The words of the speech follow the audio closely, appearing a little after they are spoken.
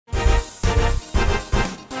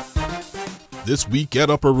This week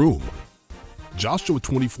at Upper Room. Joshua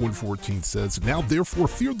 24:14 says, "Now therefore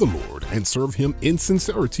fear the Lord, and serve him in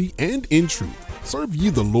sincerity and in truth. Serve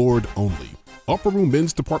ye the Lord only." Upper Room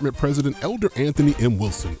Men's Department President Elder Anthony M.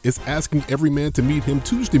 Wilson is asking every man to meet him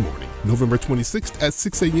Tuesday morning, November 26th at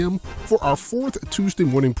 6 a.m. for our fourth Tuesday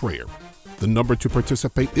morning prayer. The number to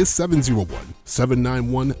participate is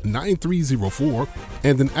 701-791-9304,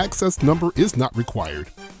 and an access number is not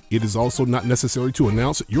required. It is also not necessary to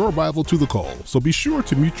announce your arrival to the call, so be sure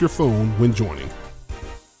to mute your phone when joining.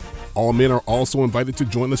 All men are also invited to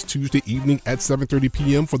join us Tuesday evening at 7:30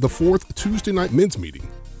 p.m. for the fourth Tuesday night men's meeting.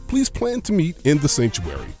 Please plan to meet in the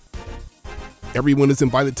sanctuary. Everyone is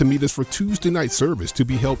invited to meet us for Tuesday night service to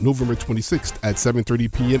be held November 26th at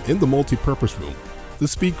 7:30 p.m. in the multi-purpose room. The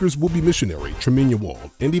speakers will be missionary Tremenia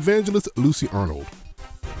Wall and evangelist Lucy Arnold.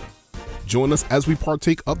 Join us as we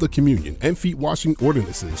partake of the communion and feet washing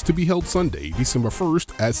ordinances to be held Sunday, December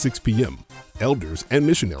 1st at 6 p.m. Elders and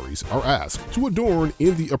missionaries are asked to adorn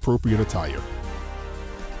in the appropriate attire.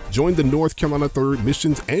 Join the North Carolina 3rd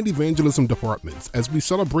Missions and Evangelism Departments as we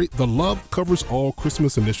celebrate the Love Covers All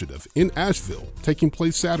Christmas Initiative in Asheville, taking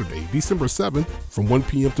place Saturday, December 7th from 1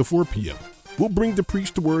 p.m. to 4 p.m. We'll bring to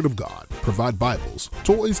preach the Word of God, provide Bibles,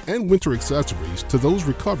 toys, and winter accessories to those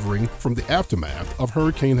recovering from the aftermath of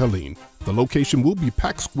Hurricane Helene. The location will be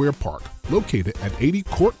Pack Square Park, located at 80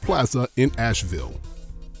 Court Plaza in Asheville.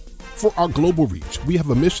 For our global reach, we have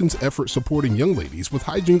a missions effort supporting young ladies with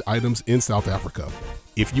hygiene items in South Africa.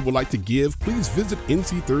 If you would like to give, please visit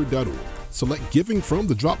ncthird.org. Select Giving from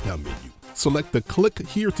the drop-down menu. Select the Click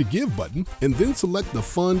Here to Give button, and then select the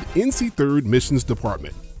Fund NC Third Missions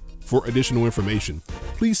Department. For additional information,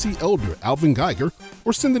 please see Elder Alvin Geiger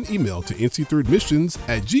or send an email to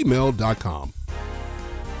ncthirdmissions@gmail.com.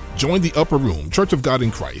 Join the Upper Room Church of God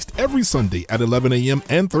in Christ every Sunday at 11 a.m.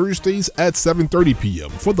 and Thursdays at 7:30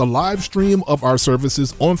 p.m. for the live stream of our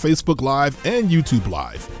services on Facebook Live and YouTube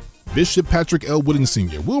Live. Bishop Patrick L. Wooden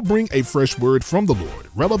Sr. will bring a fresh word from the Lord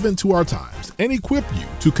relevant to our times and equip you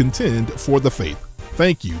to contend for the faith.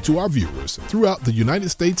 Thank you to our viewers throughout the United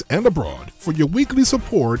States and abroad for your weekly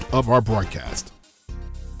support of our broadcast.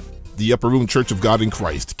 The Upper Room Church of God in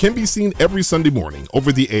Christ can be seen every Sunday morning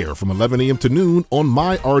over the air from 11 a.m. to noon on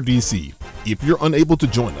MyRDC. If you're unable to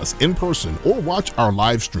join us in person or watch our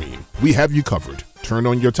live stream, we have you covered. Turn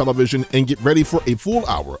on your television and get ready for a full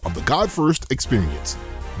hour of the God First experience.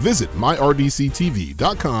 Visit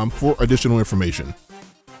myrdctv.com for additional information.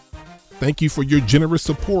 Thank you for your generous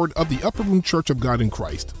support of the Upper Room Church of God in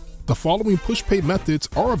Christ. The following push-pay methods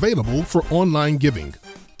are available for online giving.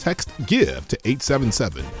 Text GIVE to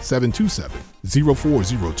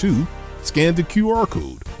 877-727-0402. Scan the QR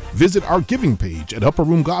code. Visit our giving page at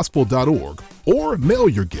upperroomgospel.org or mail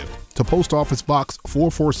your gift to Post Office Box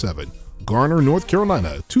 447, Garner, North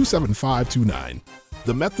Carolina 27529.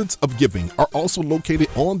 The methods of giving are also located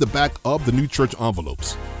on the back of the new church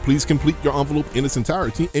envelopes. Please complete your envelope in its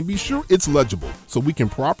entirety and be sure it's legible so we can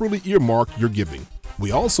properly earmark your giving. We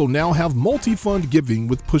also now have multi-fund giving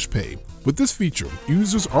with PushPay. With this feature,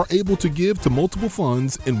 users are able to give to multiple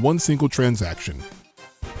funds in one single transaction.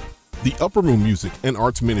 The Upper Room Music and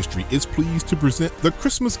Arts Ministry is pleased to present the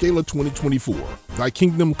Christmas Gala 2024, Thy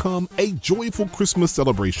Kingdom Come, a joyful Christmas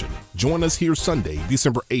celebration. Join us here Sunday,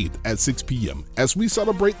 December 8th at 6 p.m. as we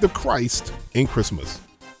celebrate the Christ in Christmas.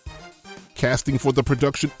 Casting for the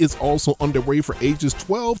production is also underway for ages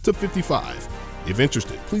 12 to 55. If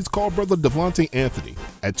interested, please call Brother Devontae Anthony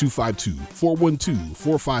at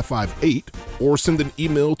 252-412-4558 or send an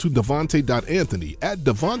email to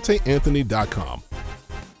devontae.anthony@devontaeanthony.com.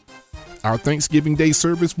 Our Thanksgiving Day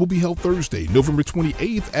service will be held Thursday, November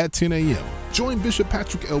 28th at 10 a.m. Join Bishop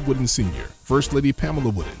Patrick L. Wooden Sr., First Lady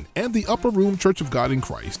Pamela Wooden, and the Upper Room Church of God in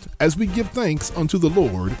Christ as we give thanks unto the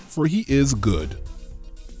Lord, for he is good.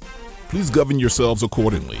 Please govern yourselves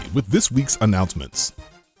accordingly with this week's announcements.